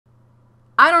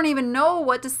I don't even know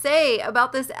what to say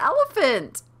about this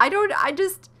elephant. I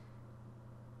just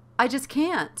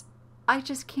can't. I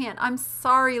just can't. I'm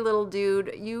sorry, little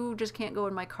dude. You just can't go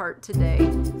in my cart today.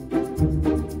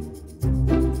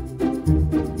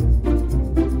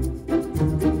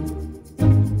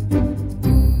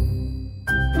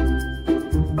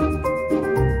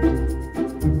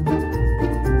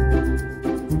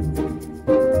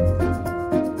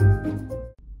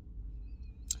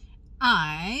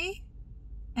 I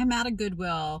am at a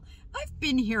Goodwill. I've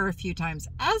been here a few times.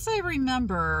 As I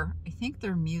remember, I think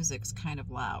their music's kind of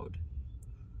loud.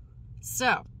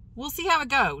 So we'll see how it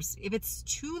goes. If it's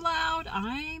too loud,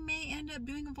 I may end up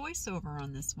doing a voiceover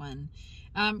on this one.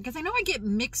 Because I know I get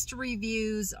mixed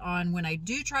reviews on when I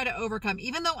do try to overcome,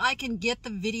 even though I can get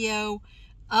the video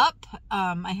up.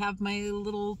 I have my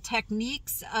little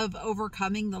techniques of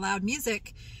overcoming the loud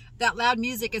music. That loud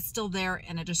music is still there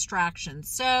and a distraction.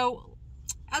 So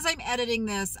as I'm editing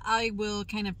this, I will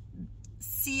kind of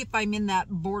see if I'm in that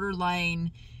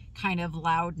borderline kind of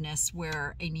loudness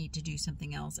where I need to do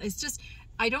something else. It's just,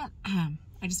 I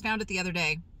just found it the other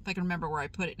day, if I can remember where I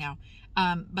put it now.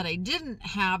 But I didn't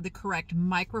have the correct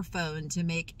microphone to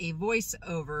make a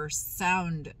voiceover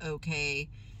sound okay,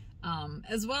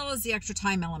 as well as the extra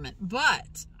time element.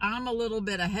 But I'm a little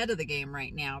bit ahead of the game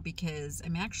right now because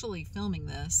I'm actually filming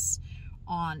this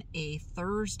on a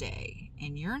Thursday,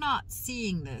 and you're not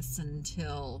seeing this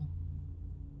until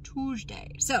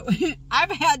Tuesday. So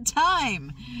I've had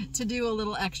time to do a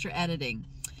little extra editing.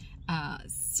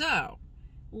 So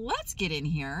let's get in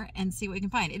here and see what we can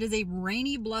find. It is a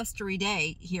rainy, blustery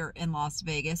day here in Las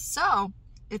Vegas, so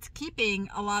it's keeping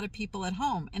a lot of people at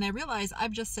home. And I realize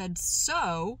I've just said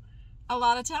 "so" a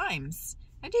lot of times.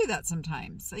 I do that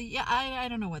sometimes. Yeah, I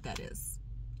don't know what that is.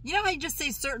 You know, I just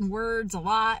say certain words a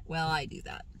lot. Well, I do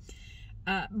that.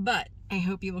 But I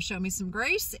hope you will show me some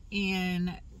grace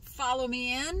and follow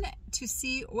me in to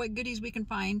see what goodies we can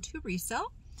find to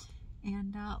resell.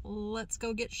 And let's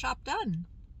go get shop done.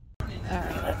 All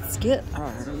right, let's get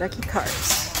our lucky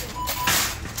cards.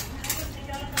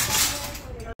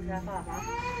 All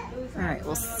right,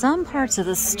 well, some parts of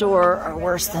the store are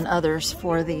worse than others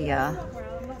for the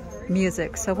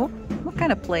music, so we'll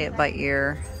kind of play it by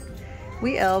ear.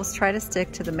 We elves try to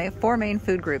stick to the 4 main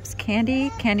food groups: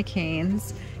 candy, candy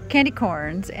canes, candy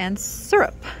corns, and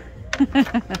syrup.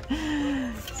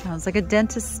 Sounds like a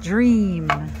dentist's dream.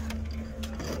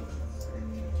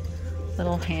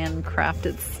 Little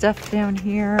handcrafted stuff down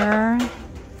here.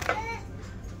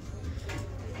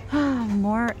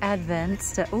 More Advent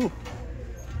stuff. Ooh,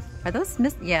 are those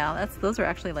yeah, those are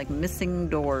actually like missing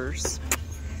doors.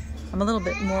 I'm a little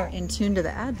bit more in tune to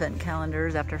the Advent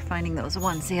calendars after finding those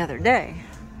ones the other day.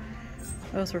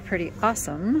 Those were pretty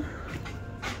awesome.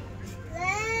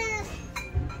 Let's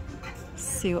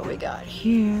see what we got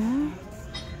here.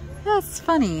 That's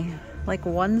funny. Like,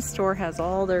 one store has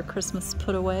all their Christmas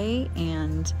put away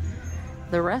and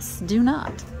the rest do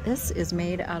not. This is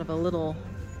made out of a little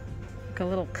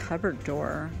cupboard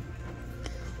door.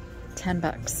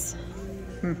 $10.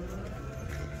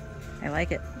 I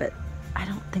like it, but I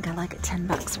don't think I like it 10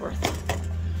 bucks worth.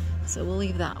 So we'll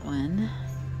leave that one.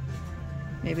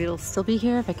 Maybe it'll still be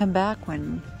here if I come back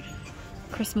when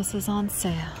Christmas is on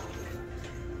sale.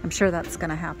 I'm sure that's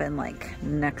gonna happen like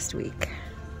next week.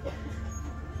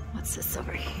 What's this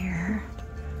over here?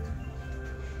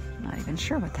 Not even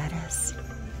sure what that is.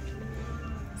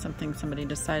 Something somebody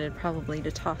decided probably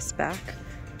to toss back.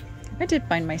 I did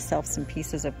find myself some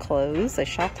pieces of clothes. I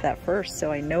shopped that first,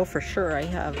 so I know for sure I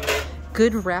have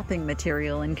good wrapping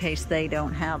material in case they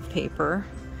don't have paper.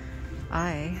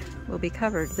 I will be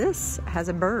covered. This has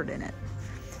a bird in it.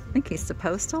 I think he's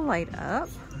supposed to light up.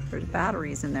 There's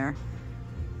batteries in there.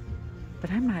 But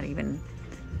I'm not even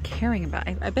caring about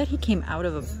it. I bet he came out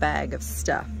of a bag of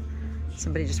stuff.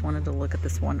 Somebody just wanted to look at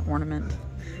this one ornament.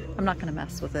 I'm not gonna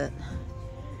mess with it.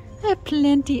 I have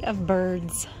plenty of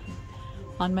birds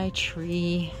on my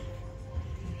tree.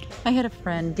 I had a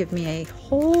friend give me a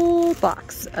whole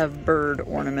box of bird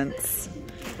ornaments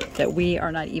that we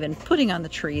are not even putting on the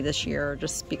tree this year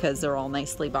just because they're all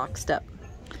nicely boxed up.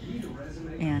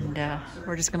 And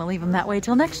we're just gonna leave them that way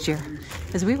till next year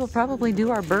because we will probably do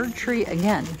our bird tree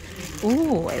again.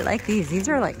 Ooh, I like these. These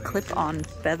are like clip-on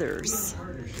feathers.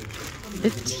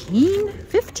 15?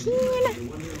 15?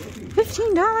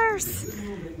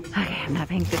 $15? Okay, I'm not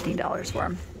paying $15 for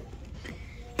them.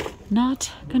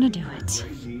 Not gonna do it.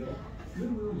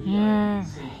 All right.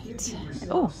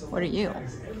 Oh, what are you?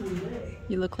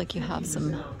 You look like you have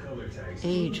some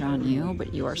age on you,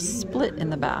 but you are split in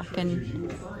the back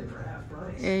and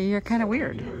you're kind of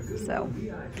weird. So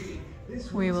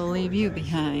we will leave you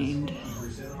behind.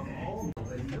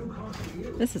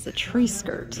 This is a tree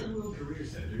skirt.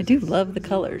 I do love the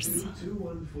colors,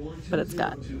 but it's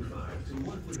got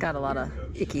a lot of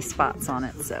icky spots on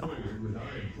it, so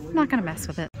I'm not gonna mess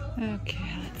with it.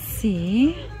 Okay, let's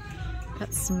see.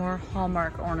 Got some more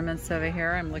Hallmark ornaments over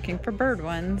here. I'm looking for bird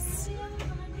ones.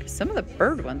 Some of the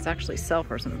bird ones actually sell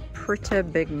for some pretty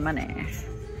big money,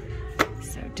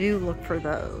 so do look for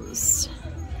those.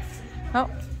 Oh,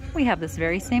 we have this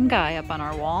very same guy up on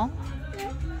our wall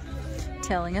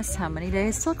telling us how many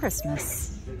days till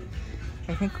Christmas.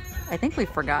 I think we've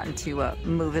forgotten to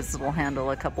move his little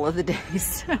handle a couple of the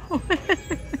days, so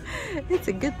it's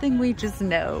a good thing we just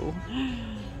know.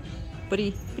 But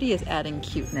he is adding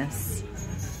cuteness.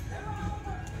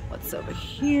 What's over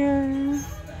here?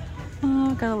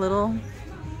 Oh, got a little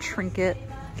trinket.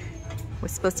 We're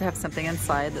supposed to have something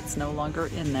inside that's no longer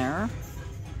in there.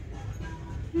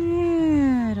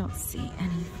 Yeah, I don't see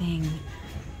anything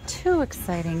too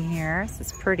exciting here. This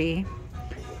is pretty.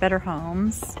 Better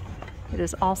Homes. It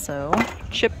is also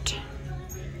chipped.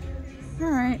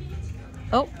 All right.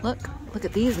 Oh, look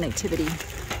at these nativity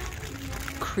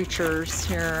creatures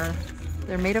here.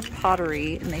 They're made of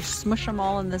pottery, and they smush them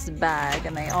all in this bag,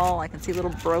 and I can see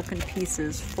little broken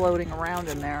pieces floating around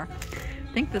in there.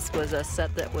 I think this was a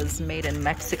set that was made in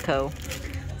Mexico,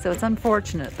 so it's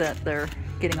unfortunate that they're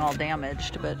getting all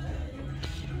damaged, but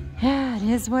yeah, it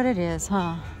is what it is,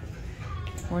 huh?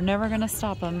 We're never gonna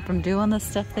stop them from doing the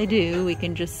stuff they do. We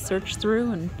can just search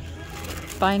through and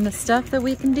find the stuff that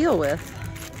we can deal with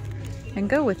and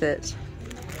go with it.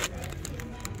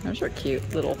 Those are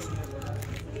cute little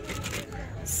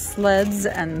sleds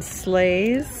and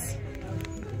sleighs.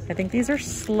 I think these are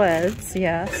sleds,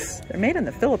 yes. They're made in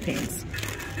the Philippines.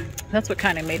 That's what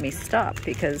kind of made me stop,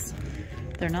 because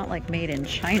they're not like made in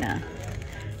China.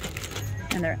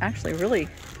 And they're actually really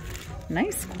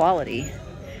nice quality.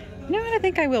 You know what? I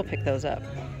think I will pick those up.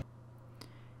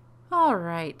 All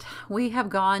right, we have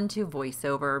gone to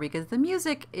voiceover because the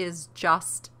music is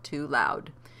just too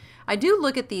loud. I do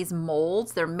look at these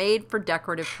molds. They're made for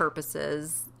decorative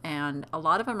purposes, and a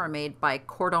lot of them are made by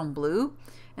Cordon Bleu.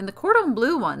 And the Cordon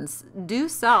Bleu ones do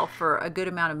sell for a good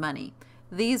amount of money.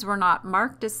 These were not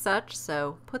marked as such,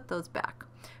 so put those back.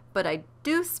 But I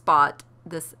do spot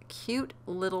this cute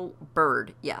little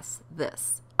bird. Yes,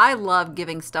 this. I love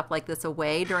giving stuff like this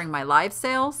away during my live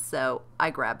sales, so I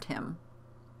grabbed him.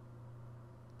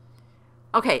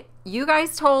 Okay, you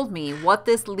guys told me what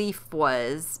this leaf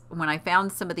was when I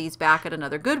found some of these back at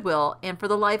another Goodwill, and for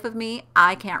the life of me,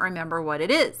 I can't remember what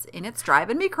it is, and it's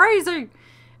driving me crazy.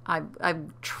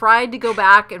 I've tried to go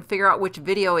back and figure out which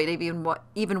video it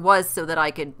even was so that I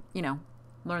could, you know,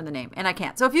 learn the name, and I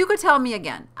can't. So if you could tell me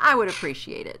again, I would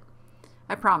appreciate it.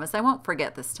 I promise I won't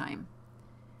forget this time.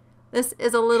 This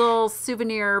is a little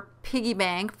souvenir piggy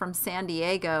bank from San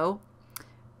Diego.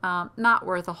 Not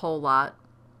worth a whole lot.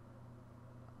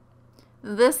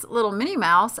 This little Minnie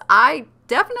Mouse, I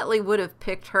definitely would have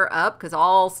picked her up because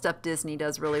all stuff Disney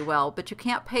does really well, but you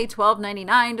can't pay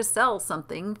 $12.99 to sell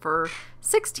something for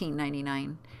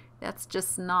 $16.99. That's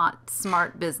just not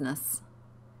smart business.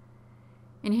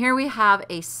 And here we have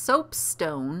a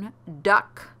soapstone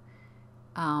duck.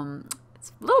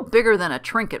 It's a little bigger than a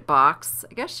trinket box.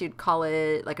 I guess you'd call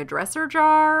it like a dresser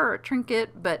jar or a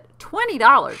trinket, but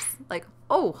 $20. Like,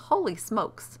 oh, holy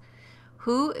smokes.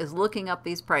 Who is looking up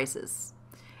these prices?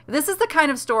 This is the kind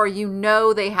of store you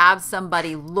know they have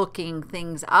somebody looking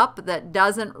things up that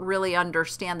doesn't really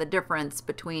understand the difference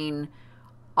between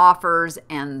offers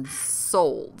and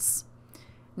solds.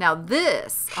 Now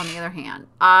this, on the other hand,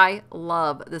 I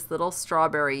love this little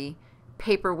strawberry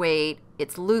paperweight.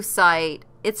 It's lucite.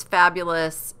 It's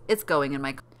fabulous. It's going in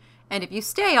my car. And if you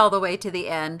stay all the way to the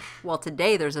end, well,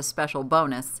 today there's a special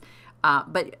bonus.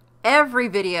 But every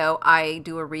video I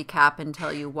do a recap and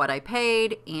tell you what I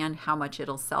paid and how much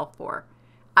it'll sell for.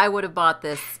 I would have bought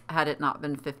this had it not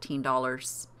been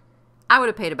 $15. I would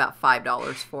have paid about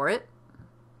 $5 for it.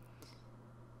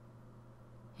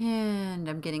 And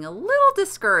I'm getting a little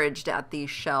discouraged at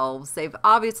these shelves. They've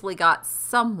obviously got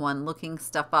someone looking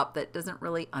stuff up that doesn't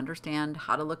really understand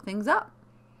how to look things up.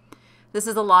 This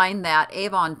is a line that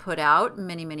Avon put out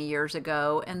many, many years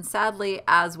ago, and sadly,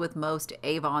 as with most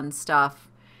Avon stuff,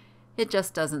 it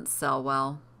just doesn't sell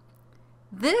well.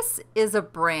 This is a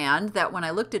brand that when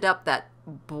I looked it up, that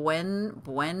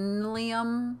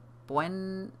Buenilium,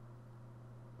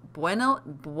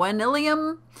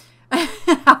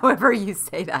 however you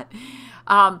say that.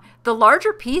 The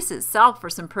larger pieces sell for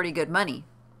some pretty good money.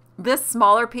 This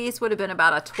smaller piece would have been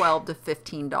about a $12 to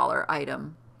 $15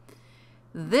 item.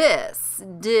 This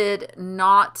did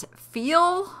not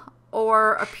feel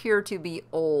or appear to be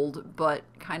old, but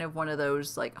kind of one of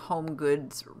those like home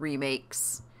goods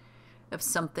remakes of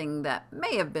something that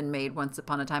may have been made once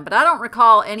upon a time. But I don't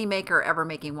recall any maker ever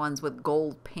making ones with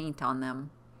gold paint on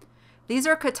them. These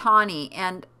are Katani,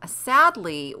 and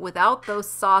sadly, without those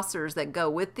saucers that go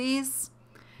with these,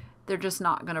 they're just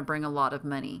not going to bring a lot of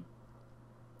money.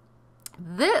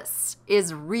 This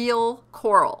is real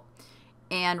coral.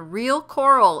 And real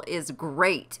coral is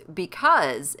great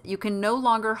because you can no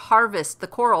longer harvest the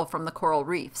coral from the coral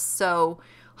reefs. So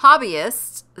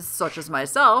hobbyists, such as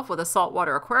myself with a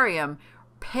saltwater aquarium,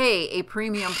 pay a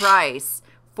premium price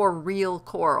for real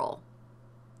coral.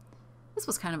 This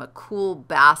was kind of a cool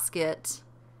basket.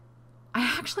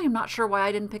 I actually am not sure why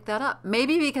I didn't pick that up.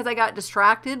 Maybe because I got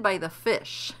distracted by the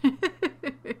fish.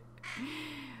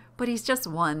 But he's just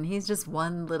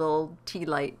one little tea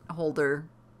light holder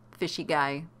fishy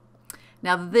guy.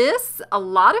 Now this, a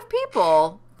lot of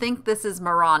people think this is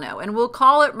Murano, and we'll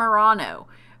call it Murano.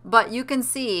 But you can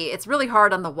see, it's really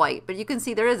hard on the white, but you can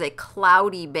see there is a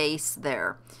cloudy base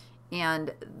there.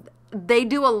 And they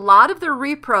do a lot of their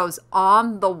repros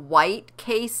on the white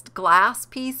cased glass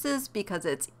pieces because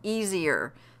it's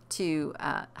easier to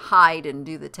hide and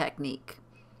do the technique.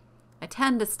 I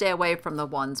tend to stay away from the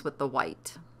ones with the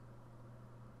white.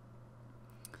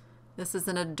 This is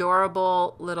an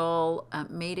adorable little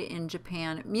made in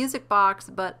Japan music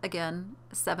box, but again,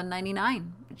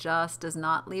 $7.99. Just does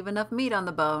not leave enough meat on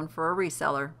the bone for a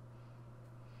reseller.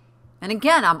 And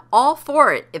again, I'm all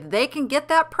for it. If they can get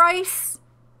that price,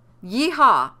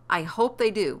 yeehaw, I hope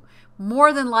they do.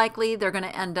 More than likely, they're going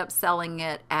to end up selling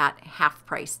it at half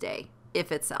price day,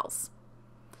 if it sells.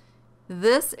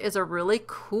 This is a really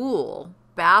cool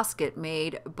basket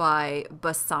made by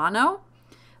Bassano.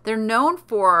 They're known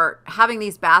for having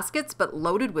these baskets, but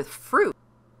loaded with fruit.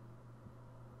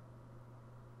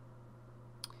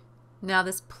 Now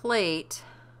this plate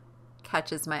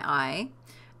catches my eye.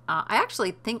 I actually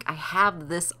think I have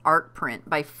this art print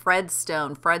by Fred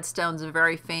Stone. Fred Stone's a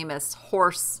very famous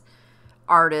horse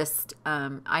artist.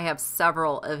 I have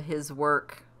several of his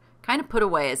work kind of put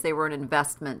away as they were an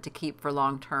investment to keep for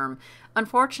long term.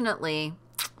 Unfortunately,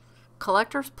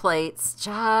 collector's plates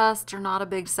just are not a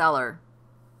big seller.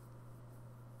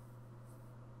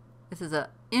 This is an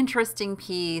interesting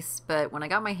piece, but when I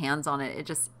got my hands on it,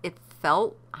 it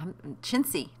felt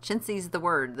chintzy. Chintzy's the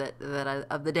word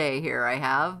of the day here I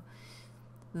have.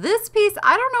 This piece,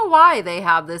 I don't know why they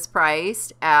have this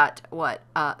priced at what,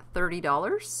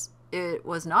 $30. It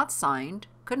was not signed.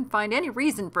 Couldn't find any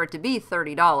reason for it to be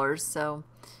 $30, so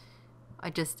I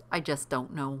just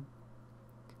don't know.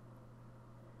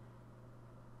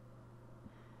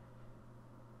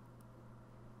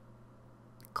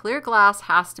 Clear glass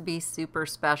has to be super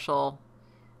special,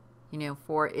 you know,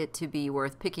 for it to be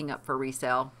worth picking up for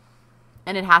resale.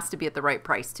 And it has to be at the right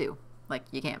price too. Like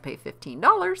you can't pay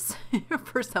 $15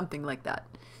 for something like that.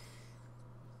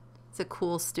 It's a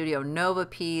cool Studio Nova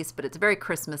piece, but it's very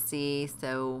Christmassy,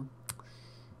 so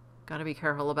got to be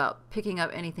careful about picking up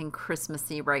anything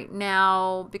Christmassy right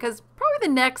now because probably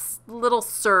the next little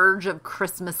surge of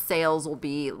Christmas sales will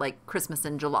be like Christmas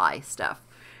in July stuff.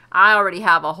 I already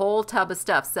have a whole tub of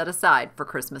stuff set aside for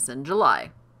Christmas in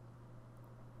July.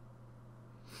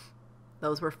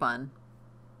 Those were fun.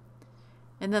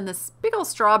 And then this big old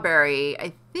strawberry,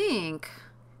 I think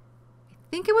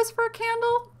it was for a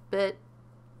candle, but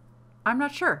I'm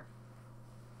not sure.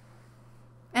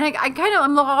 And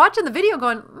I'm watching the video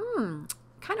going,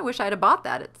 kind of wish I'd have bought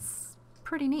that. It's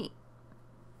pretty neat.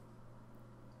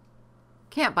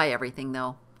 Can't buy everything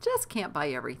though. Just can't buy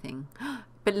everything.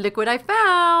 But look what I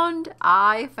found.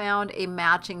 I found a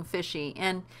matching fishy,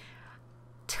 and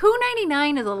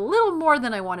 $2.99 is a little more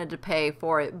than I wanted to pay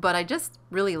for it, but I just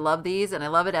really love these and I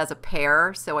love it as a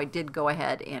pair, so I did go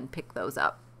ahead and pick those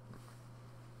up.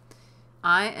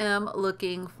 I am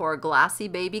looking for glassy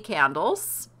baby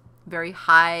candles, very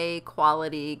high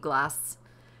quality glass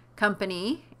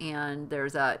company, and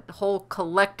there's a whole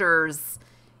collector's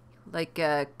like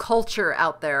culture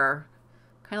out there.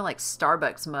 Kind of like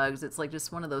Starbucks mugs. It's like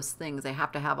just one of those things. They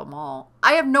have to have them all.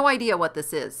 I have no idea what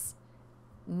this is.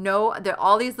 No,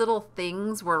 all these little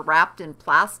things were wrapped in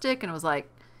plastic, and it was like,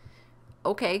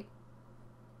 okay,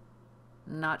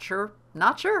 not sure,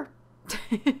 not sure.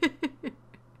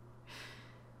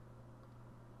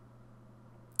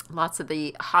 Lots of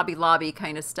the Hobby Lobby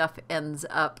kind of stuff ends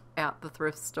up at the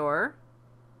thrift store.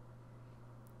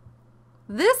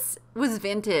 This was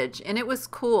vintage and it was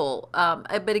cool,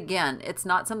 but again, it's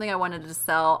not something I wanted to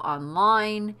sell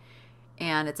online,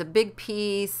 and it's a big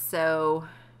piece, so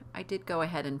I did go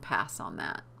ahead and pass on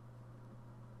that.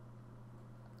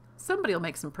 Somebody will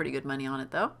make some pretty good money on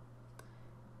it though.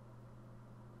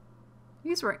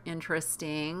 These were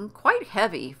interesting, quite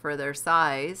heavy for their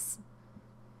size,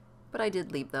 but I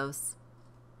did leave those.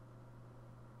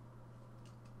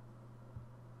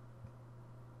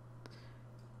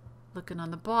 Looking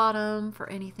on the bottom for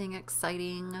anything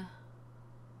exciting.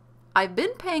 I've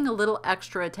been paying a little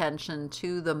extra attention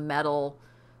to the metal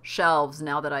shelves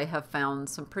now that I have found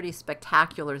some pretty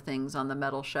spectacular things on the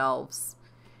metal shelves.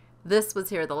 This was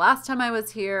here the last time I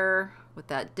was here with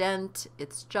that dent.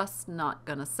 It's just not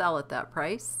gonna sell at that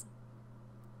price.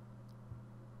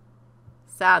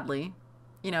 Sadly,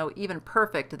 you know, even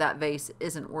perfect, that vase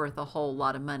isn't worth a whole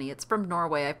lot of money. It's from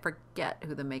Norway. I forget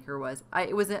who the maker was.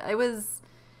 It was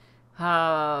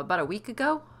about a week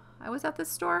ago I was at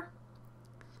this store.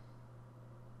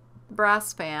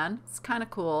 Brass fan. It's kind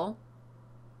of cool.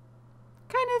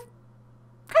 Kind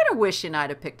of wishing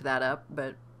I'd have picked that up,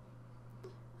 but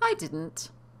I didn't.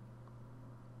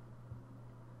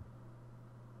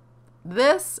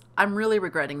 This I'm really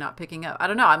regretting not picking up. I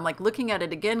don't know. I'm like looking at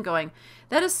it again going,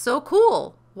 that is so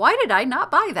cool. Why did I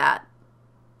not buy that?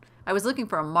 I was looking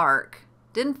for a mark,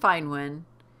 didn't find one,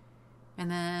 and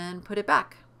then put it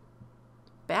back.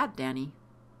 Bad Danny.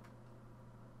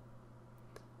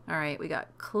 All right, we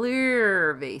got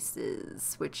clear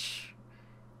vases, which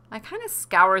I kind of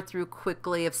scour through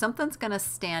quickly. If something's going to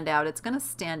stand out, it's going to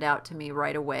stand out to me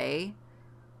right away.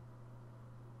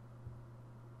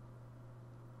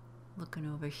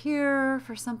 Looking over here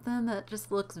for something that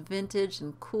just looks vintage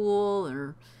and cool,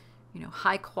 or, you know,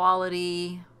 high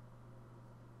quality.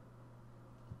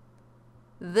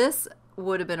 This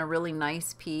would have been a really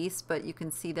nice piece, but you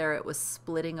can see there it was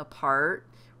splitting apart,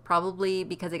 probably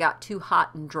because it got too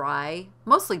hot and dry,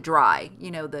 mostly dry.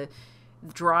 You know, the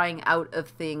drying out of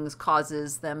things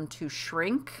causes them to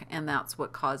shrink, and that's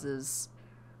what causes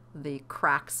the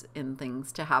cracks in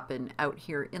things to happen out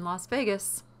here in Las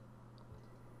Vegas.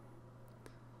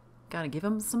 Gotta give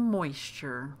them some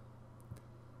moisture.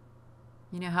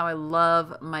 You know how I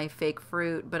love my fake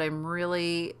fruit, but I'm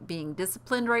really being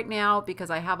disciplined right now because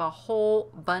I have a whole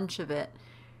bunch of it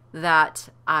that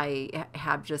I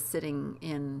have just sitting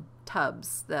in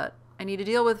tubs that I need to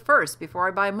deal with first before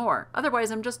I buy more.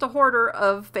 Otherwise, I'm just a hoarder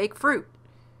of fake fruit.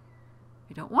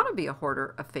 I don't want to be a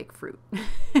hoarder of fake fruit.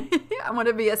 I want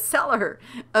to be a seller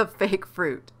of fake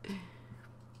fruit.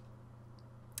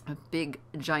 A big,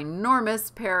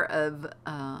 ginormous pair of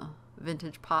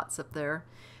vintage pots up there.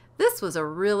 This was a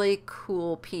really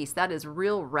cool piece. That is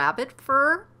real rabbit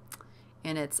fur,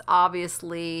 and it's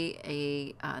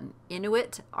obviously an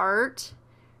Inuit art.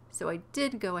 So I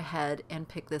did go ahead and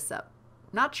pick this up.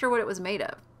 Not sure what it was made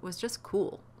of. It was just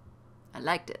cool. I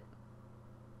liked it.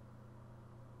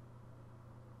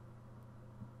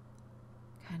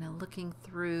 Kind of looking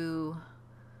through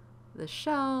the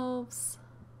shelves.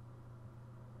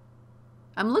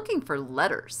 I'm looking for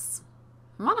letters.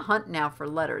 I'm on a hunt now for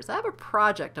letters. I have a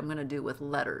project I'm going to do with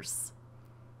letters.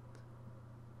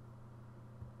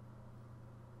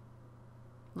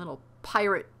 Little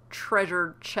pirate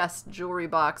treasure chest jewelry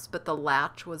box, but the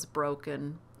latch was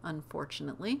broken,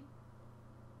 unfortunately.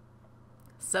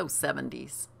 So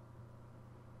 70s.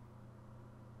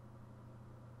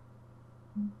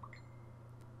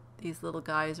 These little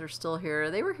guys are still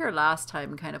here. They were here last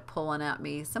time kind of pulling at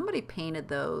me. Somebody painted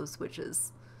those, which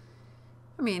is,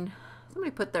 I mean,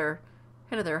 somebody put their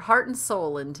kind of their heart and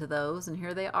soul into those, and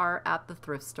here they are at the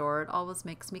thrift store. It always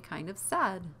makes me kind of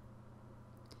sad.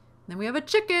 Then we have a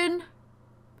chicken.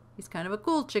 He's kind of a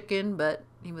cool chicken, but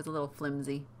he was a little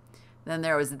flimsy. Then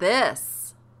there was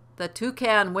this. The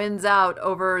toucan wins out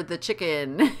over the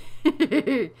chicken.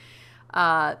 This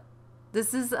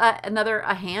is another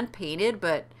hand painted,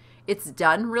 but it's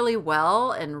done really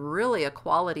well and really a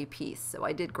quality piece. So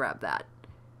I did grab that.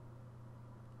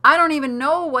 I don't even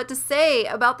know what to say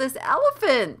about this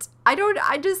elephant. I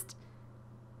just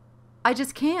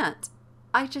can't.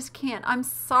 I just can't. I'm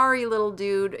sorry, little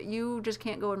dude. You just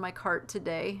can't go in my cart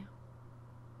today.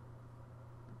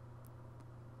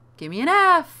 Give me an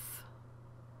F.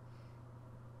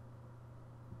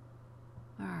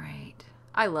 All right.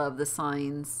 I love the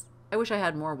signs. I wish I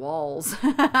had more walls.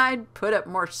 I'd put up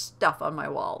more stuff on my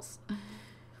walls.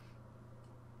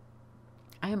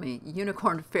 I am a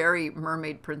unicorn fairy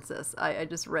mermaid princess. I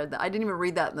just read that. I didn't even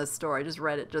read that in the store. I just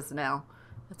read it just now.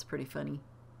 That's pretty funny.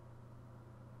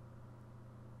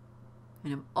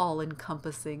 And I'm all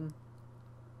encompassing.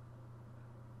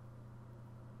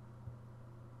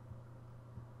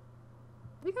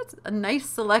 I think that's a nice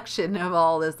selection of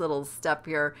all this little stuff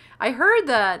here. I heard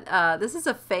that this is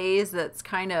a phase that's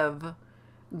kind of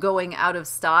going out of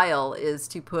style, is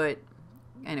to put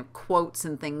kind of quotes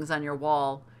and things on your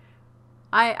wall.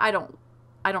 I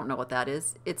don't know what that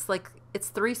is. It's like it's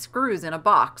 3 screws in a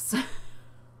box.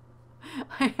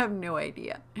 I have no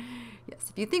idea. Yes,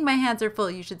 if you think my hands are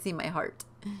full, you should see my heart.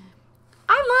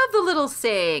 I love the little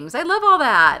sayings. I love all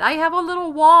that. I have a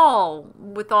little wall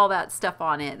with all that stuff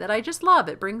on it that I just love.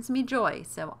 It brings me joy.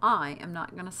 So I am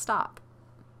not going to stop.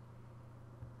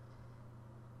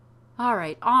 All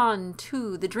right, on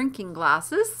to the drinking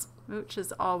glasses, which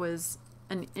is always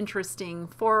an interesting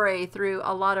foray through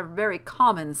a lot of very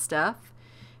common stuff.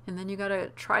 And then you got to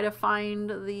try to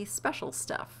find the special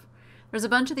stuff. There's a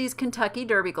bunch of these Kentucky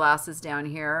Derby glasses down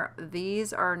here.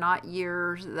 These are not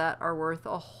years that are worth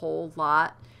a whole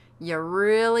lot. You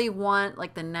really want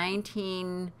like the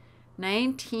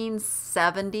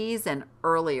 1970s and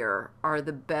earlier are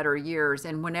the better years.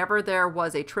 And whenever there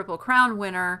was a Triple Crown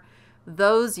winner,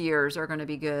 those years are going to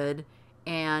be good.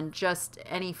 And just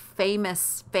any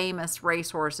famous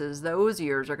racehorses, those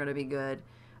years are going to be good.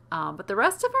 But the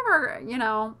rest of them are, you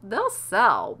know, they'll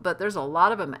sell. But there's a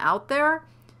lot of them out there.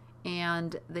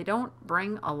 And they don't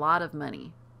bring a lot of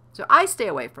money. So I stay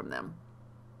away from them.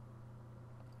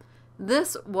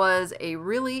 This was a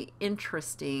really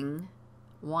interesting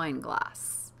wine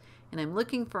glass. And I'm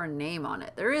looking for a name on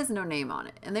it. There is no name on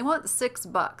it. And they want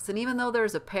 $6. And even though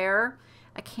there's a pair,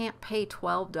 I can't pay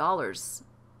 $12.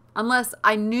 Unless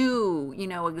I knew, you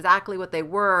know, exactly what they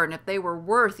were. And if they were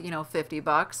worth, you know,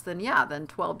 $50, then yeah, then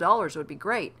 $12 would be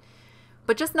great.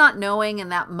 But just not knowing in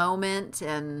that moment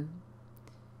and,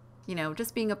 you know,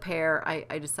 just being a pair,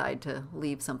 I decide to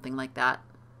leave something like that.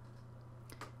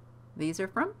 These are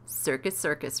from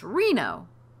Circus Reno,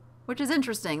 which is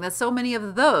interesting that so many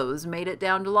of those made it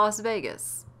down to Las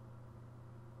Vegas.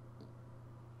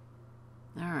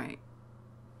 All right.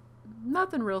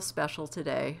 Nothing real special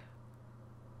today.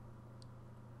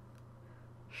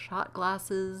 Shot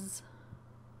glasses.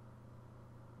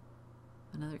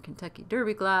 Another Kentucky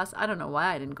Derby glass. I don't know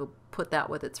why I didn't go put that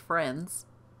with its friends.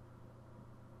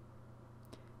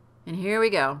 And here we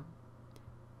go.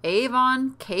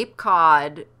 Avon Cape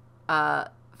Cod,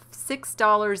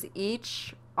 $6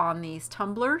 each on these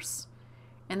tumblers.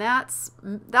 And that's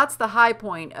the high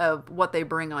point of what they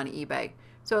bring on eBay.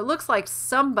 So it looks like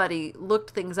somebody looked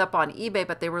things up on eBay,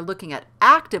 but they were looking at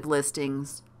active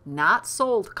listings, not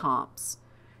sold comps.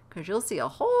 Because you'll see a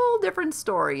whole different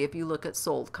story if you look at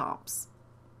sold comps.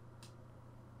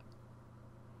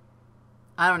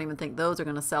 I don't even think those are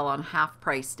going to sell on half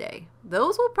price day.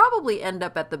 Those will probably end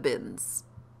up at the bins.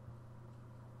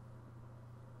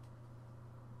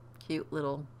 Cute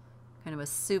little kind of a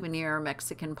souvenir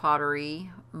Mexican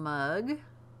pottery mug.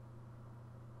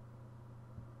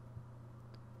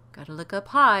 Got to look up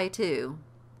high too.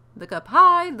 Look up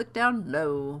high, look down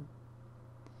low.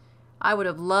 I would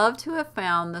have loved to have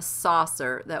found the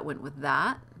saucer that went with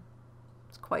that.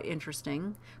 It's quite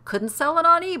interesting. Couldn't sell it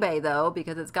on eBay though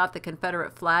because it's got the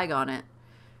Confederate flag on it.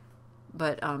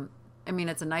 But I mean,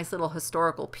 it's a nice little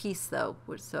historical piece though,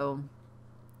 so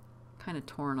kind of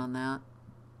torn on that.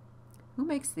 Who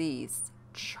makes these?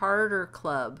 Charter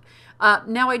Club.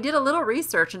 Now I did a little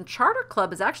research, and Charter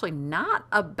Club is actually not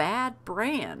a bad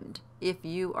brand if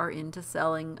you are into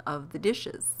selling of the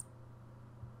dishes.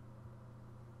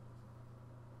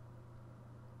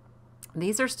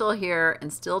 These are still here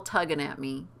and still tugging at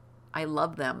me. I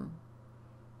love them,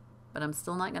 but I'm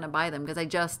still not going to buy them because I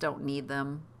just don't need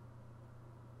them.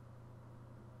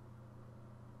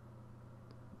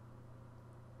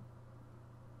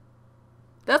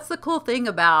 That's the cool thing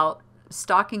about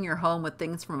stocking your home with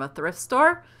things from a thrift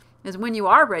store, is when you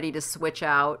are ready to switch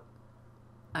out,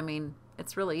 I mean,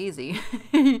 it's really easy.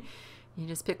 You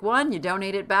just pick one, you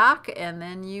donate it back, and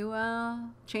then you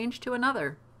change to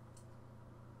another.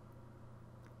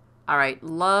 All right,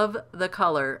 love the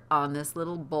color on this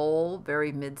little bowl.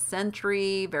 Very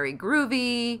mid-century, very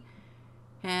groovy,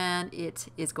 and it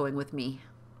is going with me.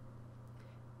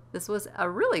 This was a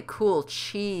really cool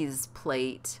cheese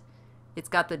plate. It's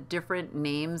got the different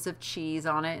names of cheese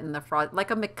on it in the front,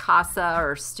 like a Mikasa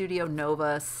or Studio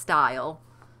Nova style.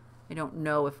 I don't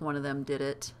know if one of them did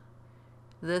it.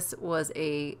 This was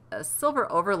a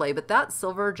silver overlay, but that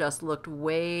silver just looked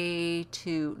way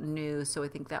too new, so I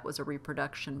think that was a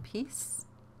reproduction piece.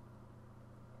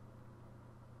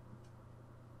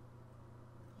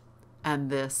 And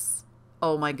this,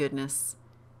 oh my goodness.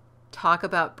 Talk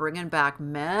about bringing back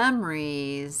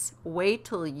memories. Wait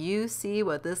till you see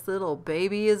what this little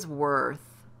baby is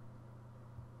worth.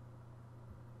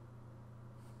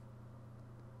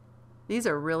 These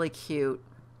are really cute.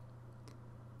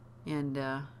 And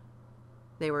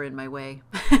they were in my way.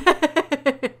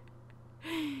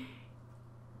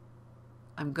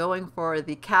 I'm going for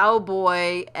the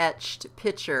cowboy etched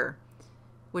picture.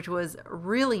 which was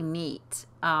really neat.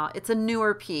 It's a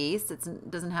newer piece. It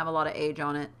doesn't have a lot of age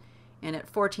on it. And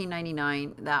at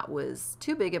 $14.99, that was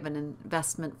too big of an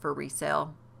investment for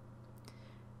resale.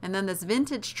 And then this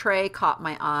vintage tray caught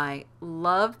my eye.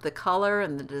 Loved the color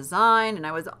and the design, and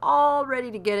I was all ready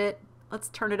to get it. Let's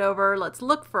turn it over. Let's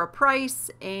look for a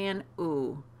price, and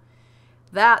ooh,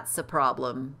 that's a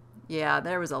problem. Yeah,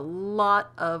 there was a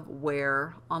lot of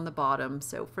wear on the bottom.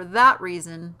 So for that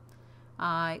reason,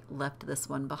 I left this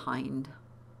one behind.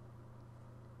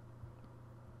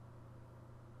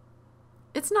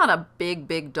 It's not a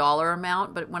big dollar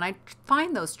amount, but when I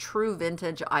find those true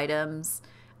vintage items,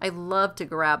 I love to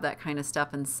grab that kind of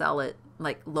stuff and sell it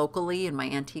like locally in my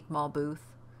antique mall booth.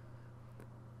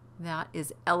 That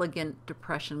is elegant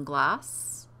depression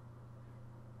glass.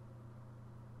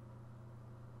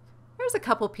 There's a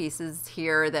couple pieces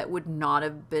here that would not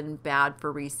have been bad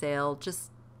for resale.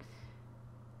 Just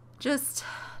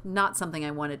not something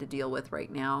I wanted to deal with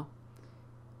right now.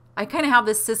 I kind of have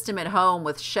this system at home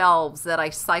with shelves that I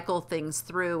cycle things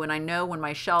through, and I know when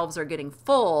my shelves are getting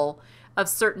full of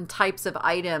certain types of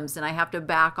items and I have to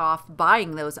back off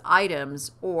buying those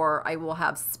items, or I will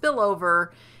have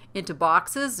spillover into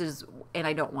boxes, and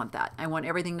I don't want that. I want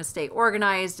everything to stay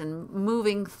organized and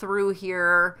moving through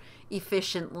here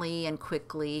efficiently and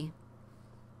quickly.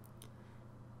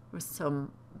 There's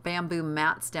some bamboo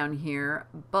mats down here,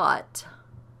 but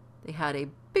they had a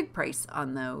big price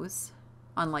on those,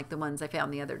 unlike the ones I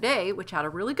found the other day, which had a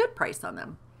really good price on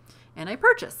them, and I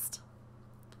purchased.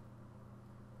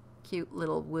 Cute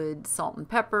little wood salt and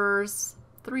peppers,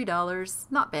 $3,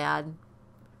 not bad.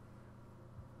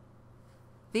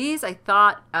 These I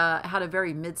thought had a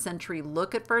very mid-century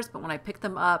look at first, but when I picked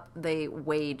them up, they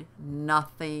weighed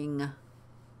nothing.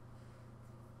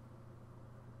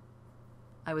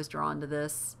 I was drawn to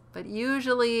this, but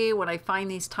usually when I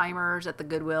find these timers at the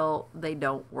Goodwill, they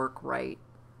don't work right.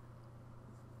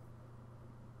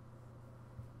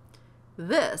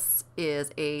 This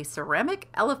is a ceramic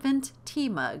elephant tea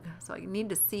mug, so I need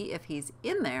to see if he's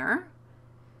in there,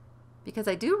 because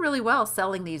I do really well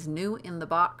selling these new in the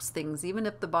box things, even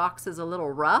if the box is a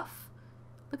little rough.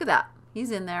 Look at that.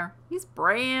 He's in there. He's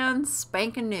brand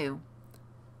spanking new.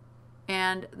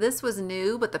 And this was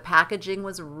new, but the packaging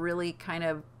was really kind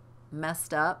of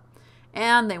messed up,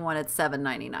 and they wanted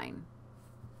 $7.99.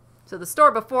 So the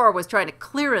store before was trying to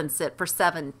clearance it for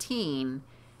 $17,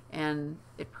 and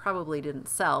it probably didn't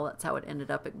sell. That's how it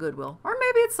ended up at Goodwill. Or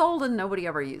maybe it sold and nobody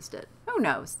ever used it. Who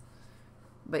knows?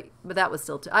 But that was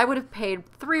still I would have paid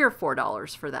 $3 or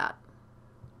 $4 for that.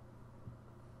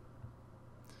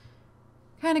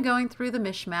 Kind of going through the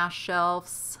mishmash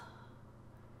shelves.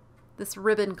 This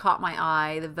ribbon caught my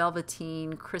eye, the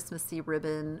velveteen Christmassy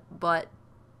ribbon, but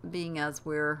being as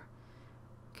we're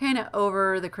kind of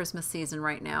over the Christmas season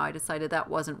right now, I decided that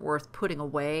wasn't worth putting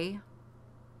away.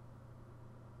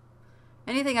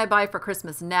 Anything I buy for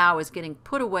Christmas now is getting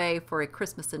put away for a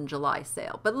Christmas in July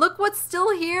sale. But look what's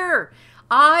still here.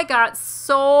 I got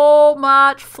so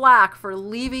much flack for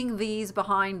leaving these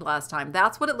behind last time.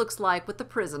 That's what it looks like with the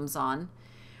prisms on.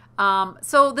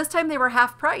 So this time they were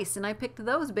half price, and I picked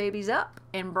those babies up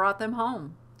and brought them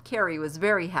home. Carrie was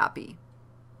very happy.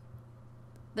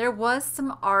 There was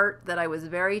some art that I was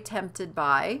very tempted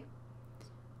by,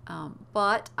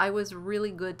 but I was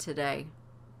really good today,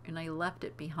 and I left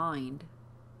it behind.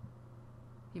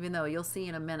 Even though you'll see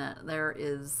in a minute, there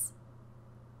is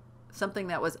something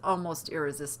that was almost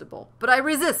irresistible, but I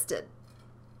resisted.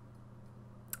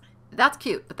 That's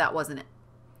cute, but that wasn't it.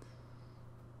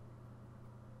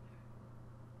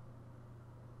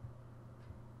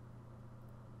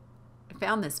 I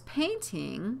found this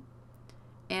painting,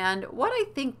 and what I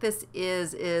think this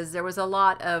is there was a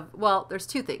lot of, well, there's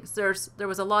two things. There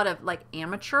was a lot of like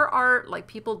amateur art, like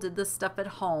people did this stuff at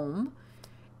home.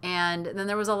 And then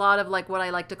there was a lot of like what I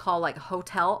like to call like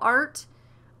hotel art,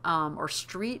 or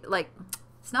street, like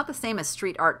it's not the same as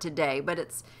street art today, but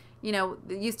it's, you know,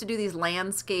 they used to do these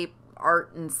landscape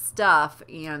art and stuff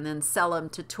and then sell them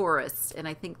to tourists. And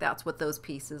I think that's what those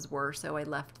pieces were. So I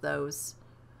left those.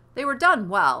 They were done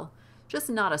well,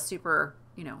 just not a super,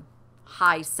 you know,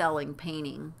 high selling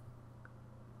painting.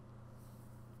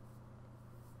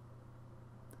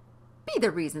 Be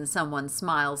the reason someone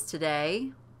smiles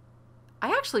today.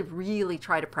 I actually really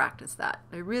try to practice that.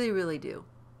 I really do.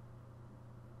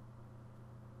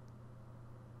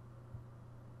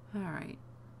 All right.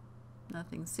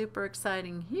 Nothing super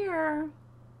exciting here.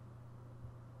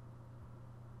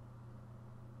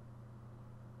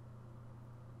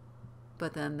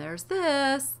 But then there's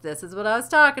this. This is what I was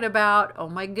talking about. Oh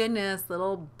my goodness,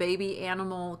 little baby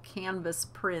animal canvas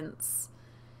prints.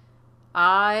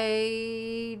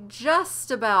 I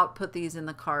just about put these in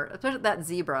the cart, especially that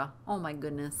zebra. Oh my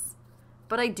goodness.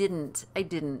 But I didn't.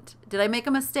 Did I make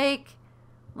a mistake?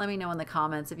 Let me know in the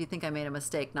comments if you think I made a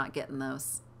mistake not getting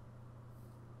those.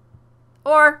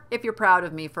 Or if you're proud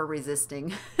of me for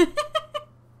resisting.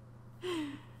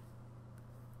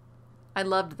 I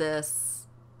loved this.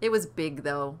 It was big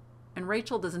though. And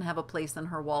Rachel doesn't have a place on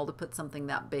her wall to put something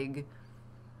that big.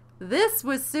 This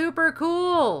was super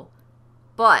cool.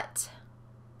 But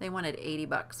they wanted 80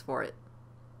 bucks for it.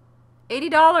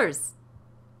 $80.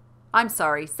 I'm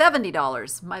sorry,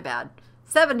 $70. My bad.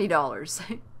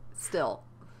 $70. Still.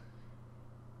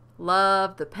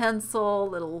 Love the pencil,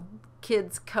 little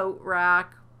kid's coat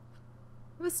rack.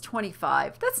 It was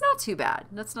 $25. That's not too bad.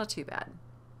 That's not too bad.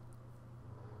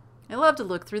 I love to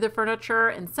look through the furniture,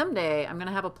 and someday I'm going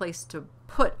to have a place to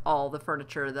put all the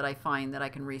furniture that I find that I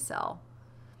can resell.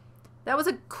 That was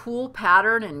a cool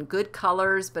pattern and good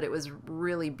colors, but it was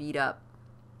really beat up.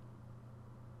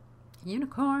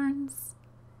 Unicorns.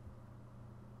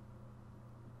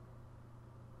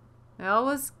 I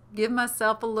always give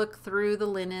myself a look through the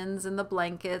linens and the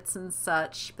blankets and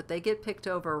such, but they get picked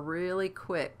over really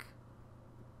quick.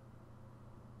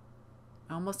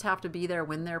 I almost have to be there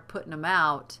when they're putting them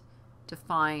out to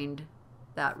find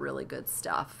that really good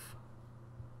stuff.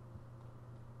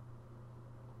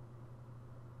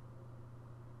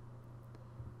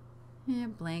 Yeah,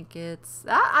 blankets.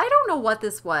 I don't know what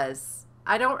this was.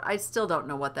 I still don't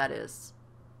know what that is.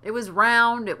 It was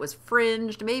round, it was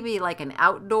fringed, maybe like an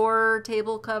outdoor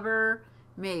table cover,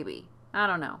 maybe. I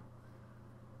don't know.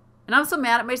 And I'm so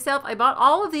mad at myself. I bought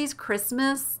all of these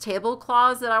Christmas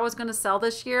tablecloths that I was going to sell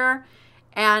this year,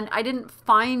 and I didn't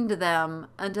find them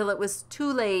until it was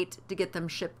too late to get them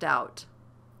shipped out.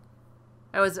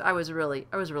 I was really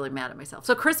mad at myself.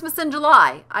 So Christmas in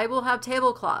July, I will have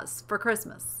tablecloths for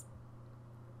Christmas.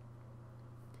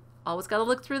 Always got to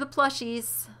look through the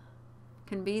plushies.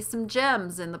 Can be some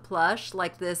gems in the plush,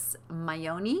 like this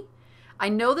Mayoni. I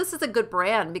know this is a good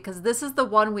brand because this is the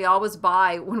one we always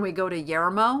buy when we go to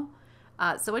Yermo.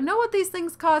 So I know what these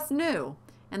things cost new.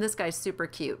 And this guy's super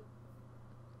cute.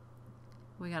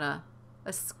 We got a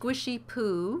squishy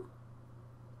poo.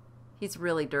 He's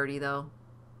really dirty though.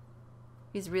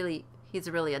 He's really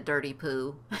a dirty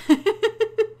poo.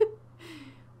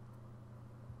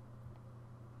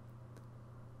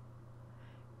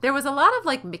 There was a lot of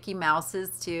like Mickey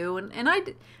Mouses too, and I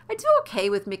do okay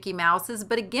with Mickey Mouses,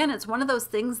 but again, it's one of those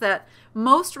things that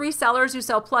most resellers who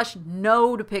sell plush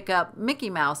know to pick up Mickey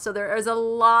Mouse, so there is a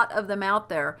lot of them out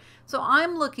there. So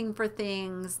I'm looking for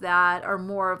things that are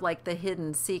more of like the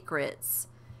hidden secrets,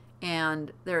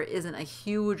 and there isn't a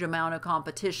huge amount of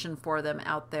competition for them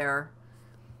out there.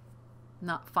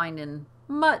 Not finding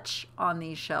much on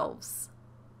these shelves.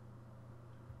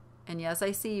 And yes,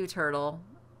 I see you, turtle.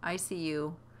 I see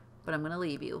you. But I'm going to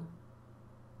leave you.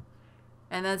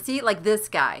 And then see, like this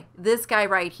guy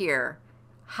right here.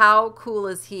 How cool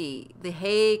is he? The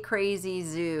Hey Crazy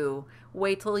Zoo.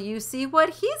 Wait till you see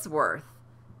what he's worth.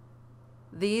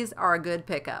 These are a good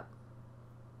pickup.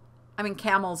 I mean,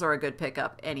 camels are a good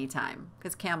pickup anytime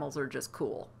because camels are just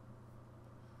cool.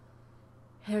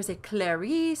 Here's a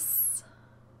Clarice.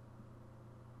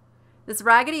 This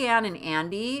Raggedy Ann and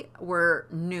Andy were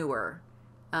newer.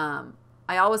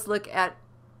 I always look at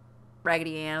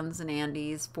Raggedy Ann's and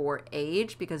Andy's for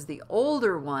age because the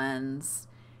older ones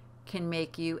can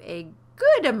make you a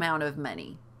good amount of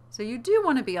money. So you do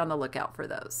want to be on the lookout for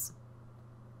those.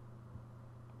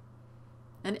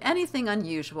 And anything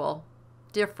unusual,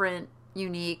 different,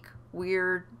 unique,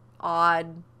 weird,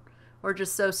 odd, or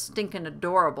just so stinking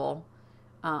adorable.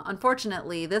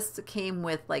 Unfortunately, this came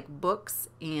with like books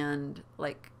and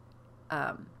like,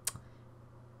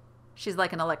 she's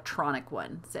like an electronic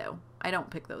one, so I don't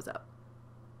pick those up.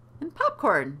 And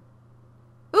popcorn.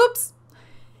 Oops.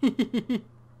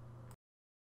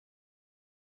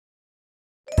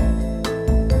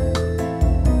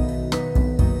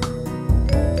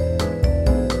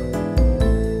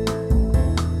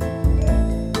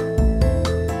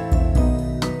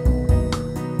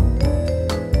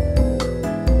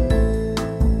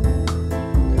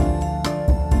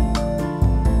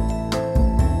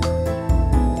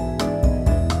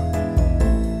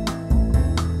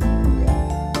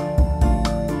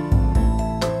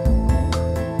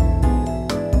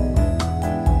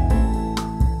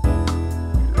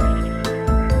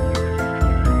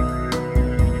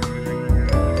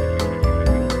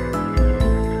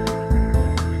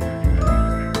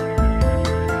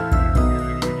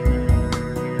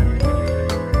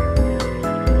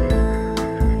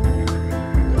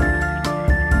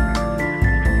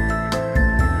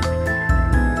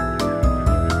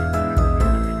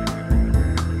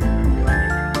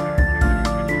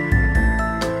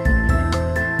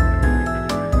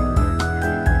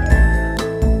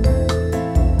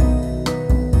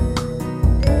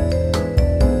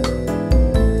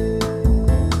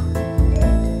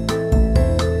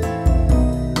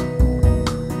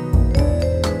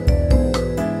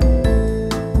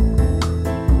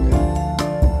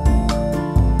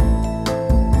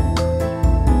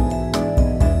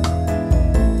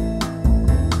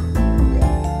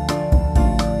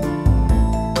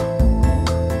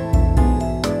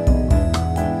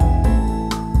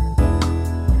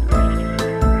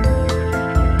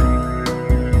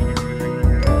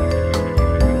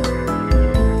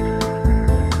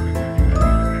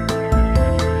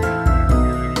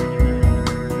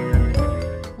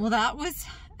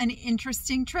 an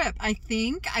interesting trip. I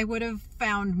think I would have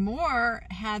found more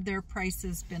had their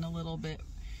prices been a little bit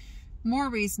more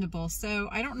reasonable. So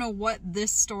I don't know what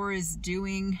this store is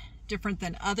doing different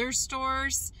than other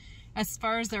stores as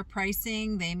far as their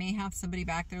pricing. They may have somebody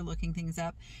back there looking things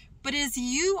up. But as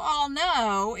you all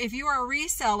know, if you are a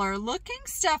reseller, looking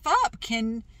stuff up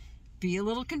can be a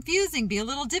little confusing, be a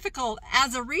little difficult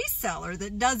as a reseller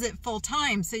that does it full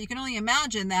time. So you can only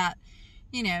imagine that,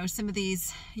 you know, some of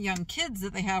these young kids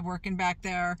that they have working back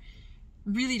there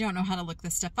really don't know how to look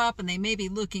this stuff up, and they may be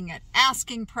looking at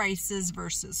asking prices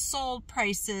versus sold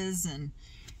prices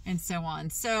and so on.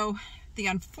 So the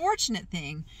unfortunate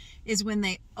thing is when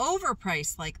they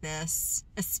overprice like this,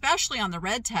 especially on the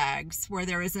red tags where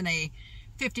there isn't a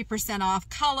 50% off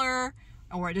color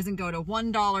or it doesn't go to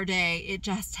 $1 a day, it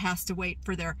just has to wait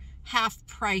for their half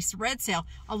price red sale.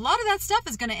 A lot of that stuff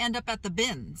is going to end up at the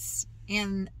bins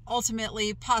and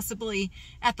ultimately possibly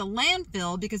at the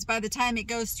landfill, because by the time it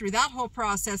goes through that whole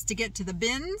process to get to the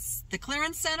bins, the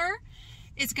clearance center,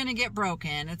 it's going to get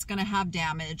broken, it's going to have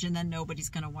damage, and then nobody's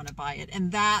going to want to buy it.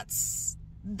 And that's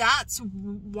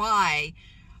why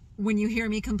when you hear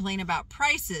me complain about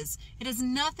prices, it has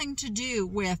nothing to do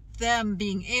with them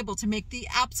being able to make the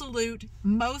absolute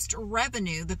most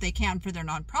revenue that they can for their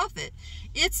nonprofit.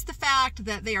 It's the fact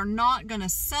that they are not going to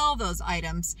sell those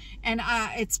items. And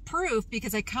it's proof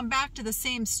because I come back to the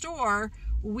same store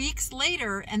weeks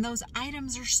later and those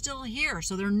items are still here.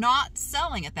 So they're not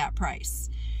selling at that price.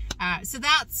 So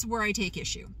that's where I take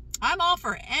issue. I'm all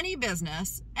for any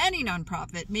business, any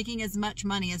nonprofit making as much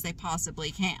money as they possibly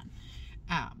can.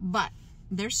 But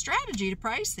there's strategy to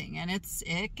pricing, and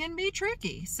it can be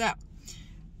tricky. So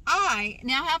I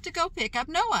now have to go pick up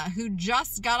Noah, who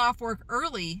just got off work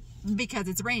early because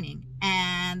it's raining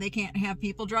and they can't have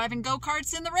people driving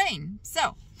go-karts in the rain.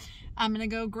 So I'm going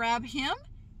to go grab him,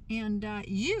 and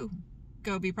you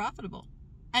go be profitable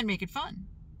and make it fun.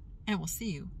 And we'll see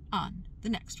you on the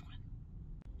next one.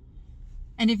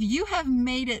 And if you have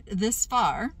made it this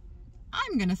far,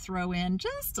 I'm going to throw in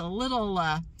just a little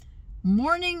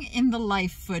morning in the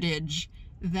life footage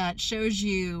that shows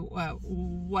you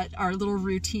what our little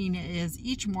routine is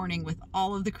each morning with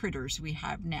all of the critters we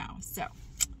have now. So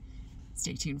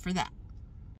stay tuned for that.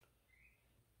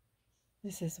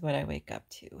 This is what I wake up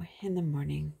to in the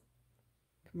morning.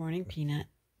 Good morning, Peanut.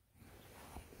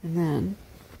 And then,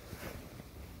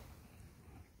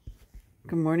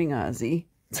 good morning, Ozzy.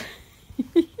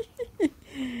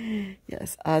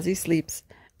 Yes, Ozzy sleeps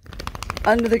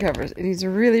under the covers, and he's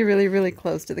really, really, really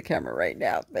close to the camera right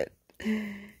now. But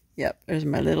yep, there's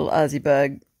my little Ozzy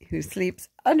bug who sleeps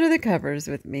under the covers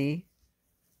with me.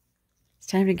 It's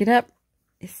time to get up.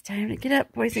 It's time to get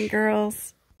up, boys and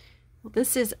girls. Well,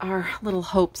 this is our little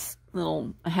Hope's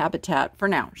little habitat for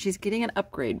now. She's getting an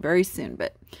upgrade very soon,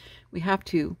 but we have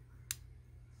to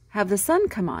have the sun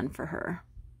come on for her.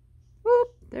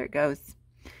 Whoop, there it goes.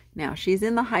 Now she's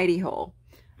in the hidey hole.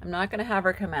 I'm not going to have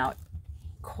her come out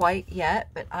quite yet,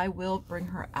 but I will bring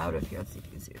her out of here. Let's see if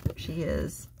you can see her. There she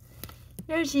is.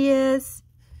 There she is.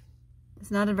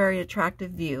 It's not a very attractive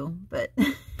view, but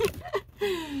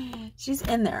she's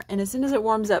in there. And as soon as it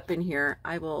warms up in here,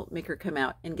 I will make her come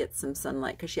out and get some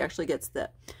sunlight, because she actually gets the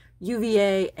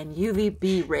UVA and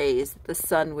UVB rays that the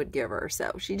sun would give her.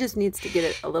 So she just needs to get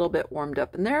it a little bit warmed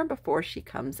up in there before she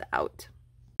comes out.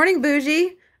 Morning,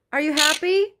 Bougie. Are you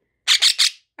happy?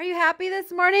 Are you happy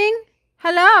this morning?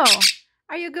 Hello.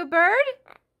 Are you a good bird?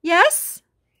 Yes?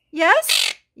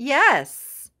 Yes?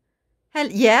 Yes.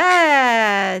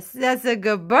 Yes. That's a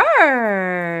good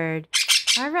bird.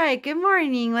 All right. Good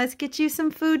morning. Let's get you some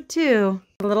food too.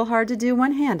 A little hard to do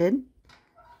one-handed.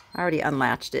 I already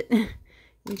unlatched it.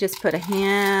 You just put a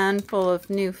handful of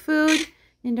new food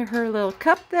into her little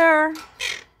cup there.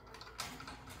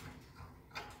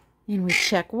 And we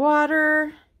check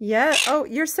water. Yeah. Oh,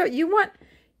 you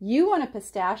want a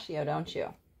pistachio, don't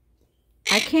you?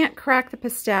 I can't crack the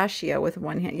pistachio with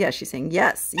one hand. Yeah, she's saying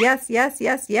yes, yes, yes,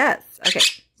 yes, yes. Okay,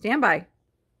 stand by.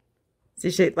 So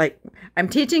she, I'm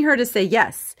teaching her to say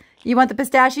yes. You want the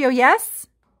pistachio? Yes?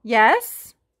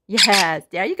 Yes? Yes.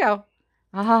 There you go.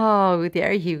 Oh,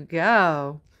 there you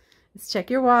go. Let's check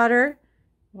your water.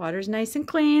 Water's nice and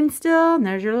clean still. And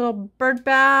there's your little bird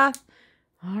bath.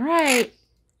 All right.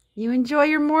 You enjoy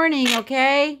your morning,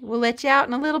 okay? We'll let you out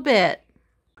in a little bit.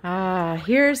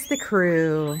 Here's the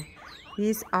crew.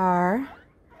 These are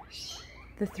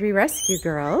the 3 rescue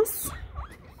girls.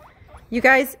 You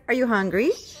guys, are you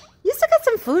hungry? You still got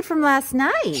some food from last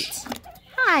night.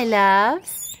 Hi,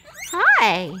 loves.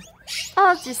 Hi.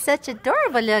 Oh, just such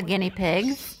adorable little guinea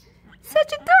pigs.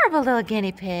 Such adorable little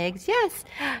guinea pigs, yes.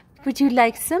 Would you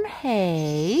like some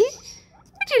hay?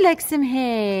 Would you like some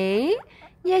hay?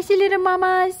 Yes, you little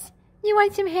mamas. You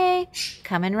want some hay?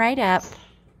 Coming right up.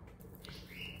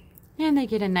 And they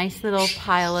get a nice little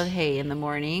pile of hay in the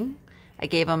morning. I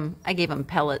gave them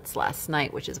pellets last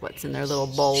night, which is what's in their little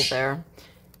bowl there.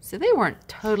 So they weren't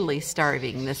totally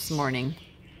starving this morning.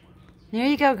 There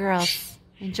you go, girls.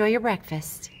 Enjoy your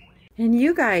breakfast. And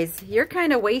you guys, you're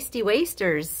kind of wasty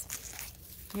wasters.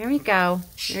 There we go.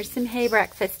 There's some hay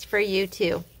breakfast for you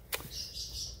too.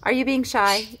 Are you being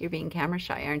shy? You're being camera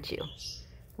shy, aren't you?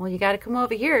 Well, you got to come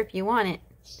over here if you want it.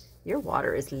 Your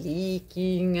water is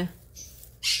leaking.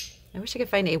 I wish I could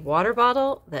find a water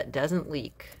bottle that doesn't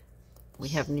leak. We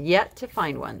have yet to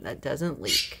find one that doesn't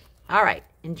leak. All right,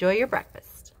 enjoy your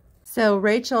breakfast. So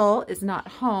Rachel is not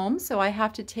home, so I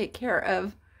have to take care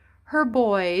of her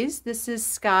boys. This is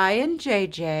Sky and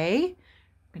JJ. I'm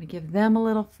going to give them a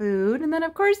little food. And then,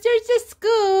 of course, there's the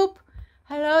Scoop.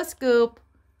 Hello, Scoop.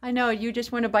 I know, you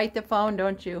just want to bite the phone,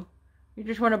 don't you? You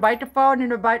just want to bite the phone and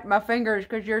to bite my fingers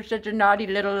because you're such a naughty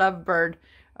little lovebird.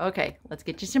 Okay, let's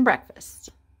get you some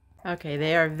breakfast. Okay,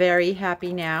 they are very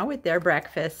happy now with their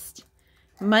breakfast.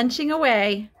 Munching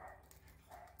away.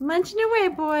 Munching away,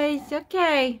 boys.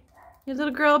 Okay. Your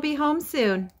little girl will be home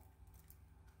soon.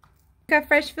 You got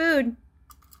fresh food.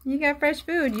 You got fresh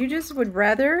food. You just would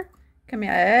rather come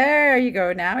here. There you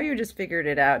go. Now you just figured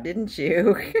it out, didn't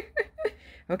you?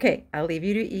 Okay, I'll leave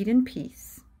you to eat in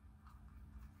peace.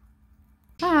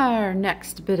 Our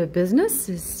next bit of business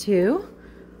is to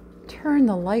turn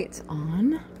the lights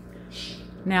on.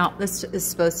 Now, this is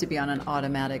supposed to be on an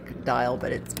automatic dial,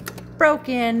 but it's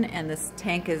broken, and this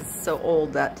tank is so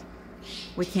old that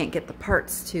we can't get the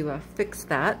parts to fix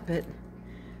that. But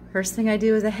first thing I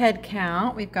do is a head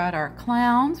count. We've got our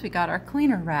clowns, we got our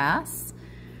cleaner wrasse,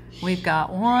 we've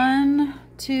got 1,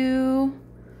 2,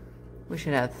 we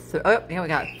should have, we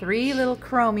got 3 little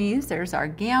chromies. There's our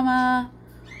gamma.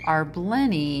 Our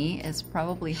blenny is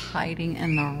probably hiding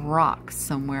in the rocks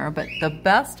somewhere, but the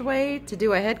best way to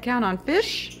do a head count on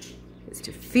fish is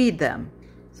to feed them.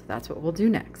 So that's what we'll do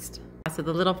next. So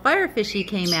the little firefishy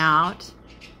came out.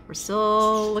 We're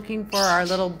still looking for our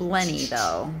little blenny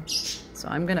though. So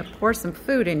I'm gonna pour some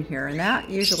food in here, and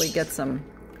that usually gets them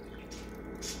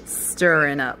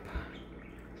stirring up.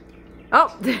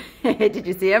 Oh, did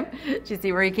you see him? Did you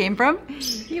see where he came from?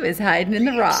 He was hiding in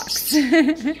the rocks.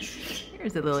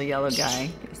 Here's a little yellow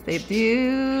guy. Yes, they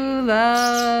do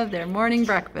love their morning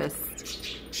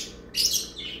breakfast.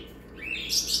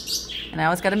 And I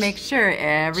always got to make sure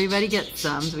everybody gets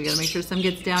some. So we got to make sure some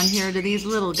gets down here to these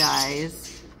little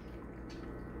guys.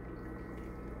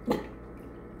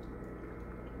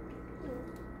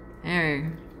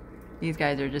 There. These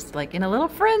guys are just like in a little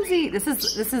frenzy. This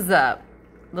is a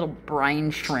little brine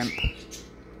shrimp.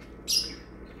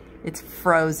 It's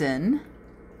frozen.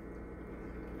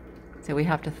 So we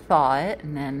have to thaw it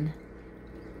and then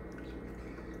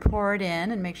pour it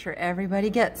in and make sure everybody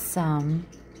gets some.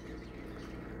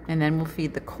 And then we'll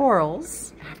feed the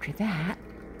corals after that.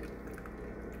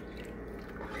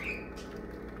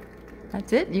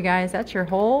 That's it, you guys. That's your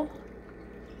whole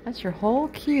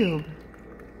cube.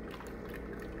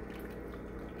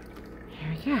 There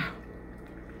we go.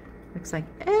 Looks like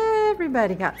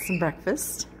everybody got some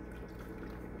breakfast.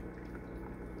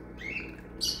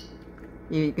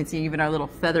 You can see even our little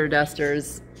feather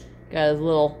dusters got his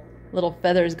little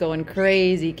feathers going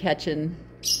crazy, catching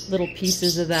little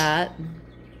pieces of that.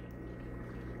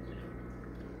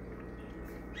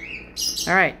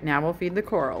 All right, now we'll feed the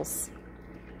corals.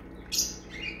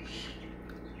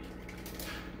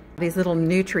 These little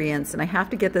nutrients, and I have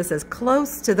to get this as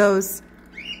close to those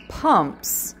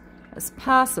pumps as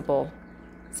possible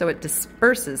so it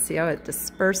disperses. See how it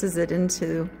disperses it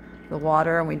into the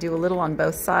water, and we do a little on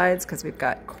both sides because we've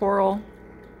got coral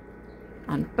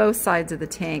on both sides of the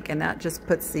tank, and that just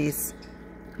puts these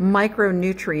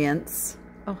micronutrients,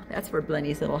 oh, that's where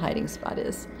Blenny's little hiding spot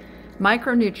is,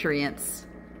 micronutrients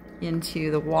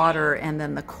into the water, and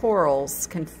then the corals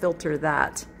can filter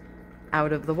that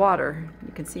out of the water.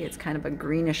 You can see it's kind of a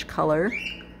greenish color,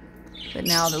 but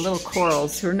now the little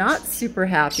corals who are not super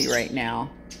happy right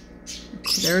now.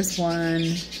 There's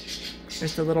one.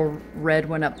 There's the little red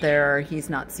one up there. He's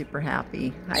not super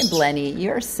happy. Hi, Blenny.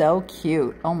 You're so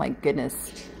cute. Oh my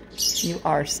goodness. You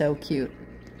are so cute.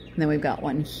 And then we've got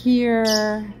one here.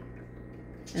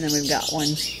 And then we've got one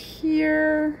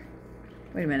here.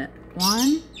 Wait a minute.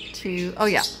 1, 2, oh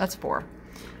yeah, that's 4.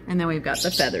 And then we've got the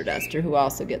feather duster who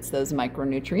also gets those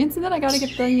micronutrients. And then I got to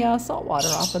get the salt water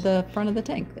off of the front of the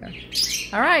tank there.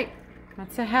 All right.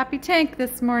 That's a happy tank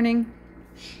this morning.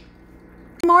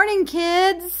 Good morning,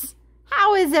 kids.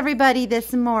 How is everybody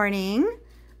this morning?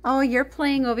 Oh, you're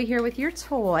playing over here with your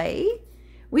toy.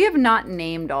 We have not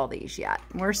named all these yet.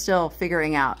 We're still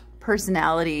figuring out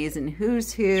personalities and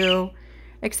who's who,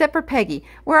 except for Peggy.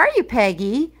 Where are you,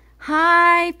 Peggy?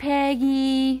 Hi,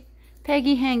 Peggy.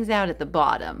 Peggy hangs out at the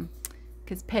bottom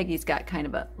because Peggy's got kind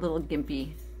of a little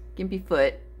gimpy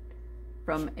foot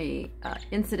from a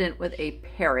incident with a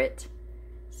parrot.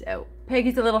 So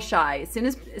Peggy's a little shy.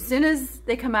 As soon as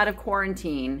they come out of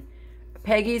quarantine,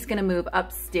 Peggy's gonna move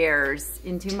upstairs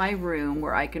into my room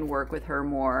where I can work with her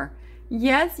more.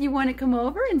 Yes, you want to come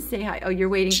over and say hi? Oh, you're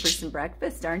waiting for some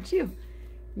breakfast, aren't you?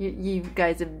 You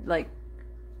guys have like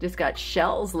just got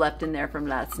shells left in there from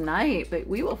last night, but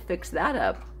we will fix that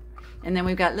up. And then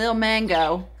we've got little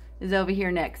Mango is over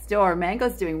here next door.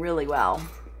 Mango's doing really well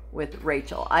with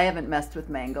Rachel. I haven't messed with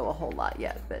Mango a whole lot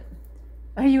yet, but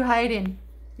are you hiding?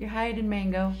 You're hiding,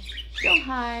 Mango. Don't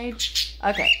hide.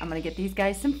 Okay, I'm gonna get these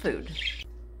guys some food.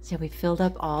 So we filled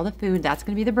up all the food. That's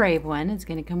gonna be the brave one. It's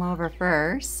gonna come over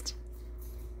first.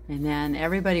 And then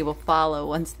everybody will follow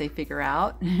once they figure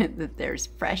out that there's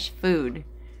fresh food.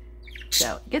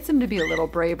 So it gets them to be a little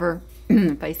braver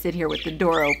if I sit here with the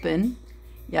door open.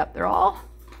 Yep, they're all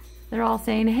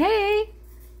saying, hey,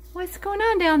 what's going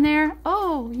on down there?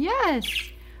 Oh, yes.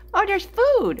 Oh, there's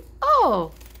food.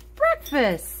 Oh,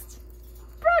 breakfast.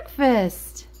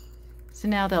 Breakfast. So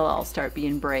now they'll all start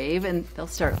being brave and they'll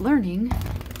start learning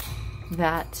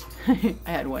that I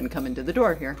had one come into the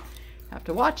door here. Have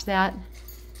to watch that.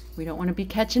 We don't want to be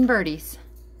catching birdies.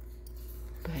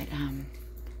 But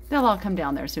they'll all come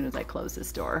down there as soon as I close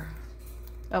this door.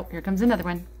 Oh, here comes another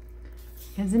one.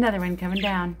 Here's another one coming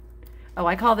down. Oh,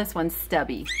 I call this one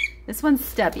Stubby. This one's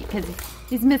Stubby because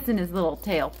he's missing his little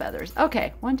tail feathers.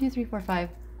 Okay, 1, 2, 3, 4, 5.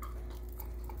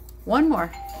 One more.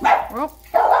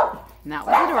 Oh, and that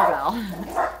was the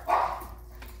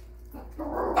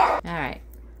doorbell. All right.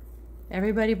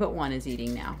 Everybody but one is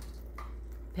eating now.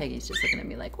 Peggy's just looking at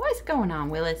me like, what's going on,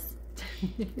 Willis?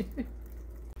 And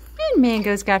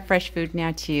Mango's got fresh food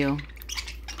now too.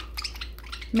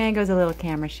 Mango's a little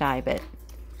camera shy, but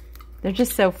they're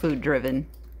just so food driven.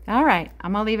 All right,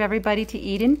 I'm gonna leave everybody to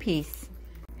eat in peace.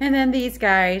 And then these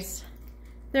guys,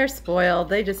 they're spoiled.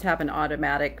 They just have an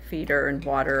automatic feeder and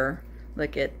water.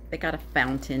 Look at, they got a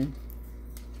fountain.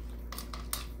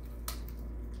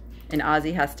 And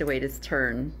Ozzy has to wait his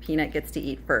turn. Peanut gets to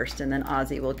eat first and then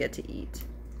Ozzy will get to eat.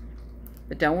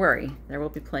 But don't worry, there will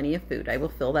be plenty of food. I will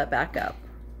fill that back up.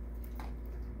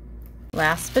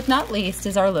 Last but not least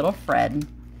is our little Fred.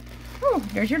 Oh,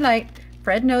 there's your light.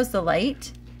 Fred knows the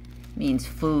light means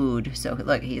food. So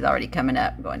look, he's already coming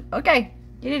up going, okay,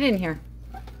 get it in here.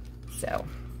 So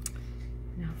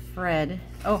now Fred,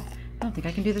 oh, I don't think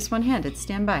I can do this one-handed.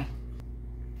 Stand by.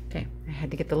 Okay, I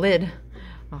had to get the lid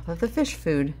off of the fish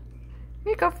food.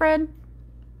 Here you go, Fred.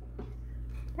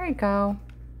 There you go.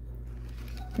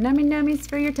 Nummy nummies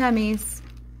for your tummies.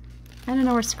 I don't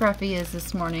know where Scruffy is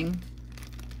this morning.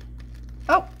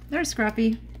 Oh, there's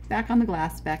Scruffy. Back on the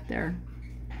glass back there.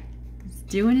 He's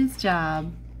doing his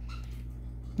job.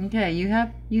 Okay, you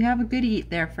have a good eat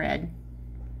there, Fred.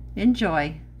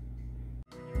 Enjoy.